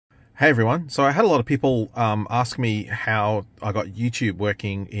Hey everyone, so I had a lot of people ask me how I got YouTube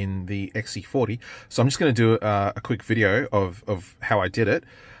working in the XC40, so I'm just going to do a quick video of how I did it.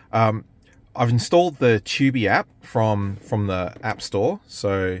 I've installed the Tubi app from the App Store,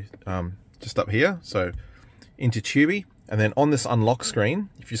 so just up here, so into Tubi, and then on this unlock screen,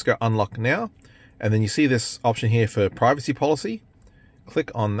 if you just go unlock now, and then you see this option here for privacy policy,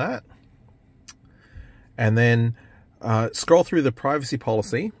 click on that, and then scroll through the privacy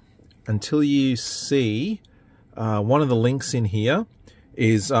policy until you see one of the links in here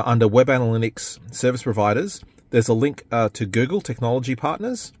is under Web Analytics Service Providers. There's a link to Google Technology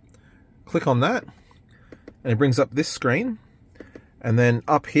Partners. Click on that and it brings up this screen, and then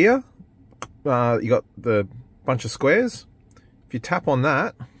up here you got the bunch of squares. If you tap on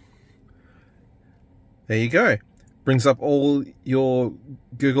that, there you go, brings up all your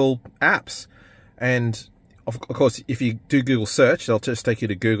Google apps. And of course, if you do Google search, they'll just take you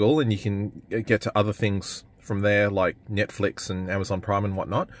to Google and you can get to other things from there like Netflix and Amazon Prime and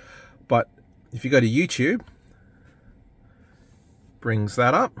whatnot. But if you go to YouTube, brings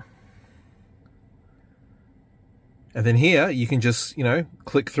that up. And then here you can just,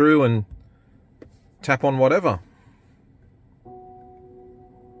 click through and tap on whatever.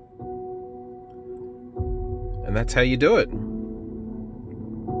 And that's how you do it.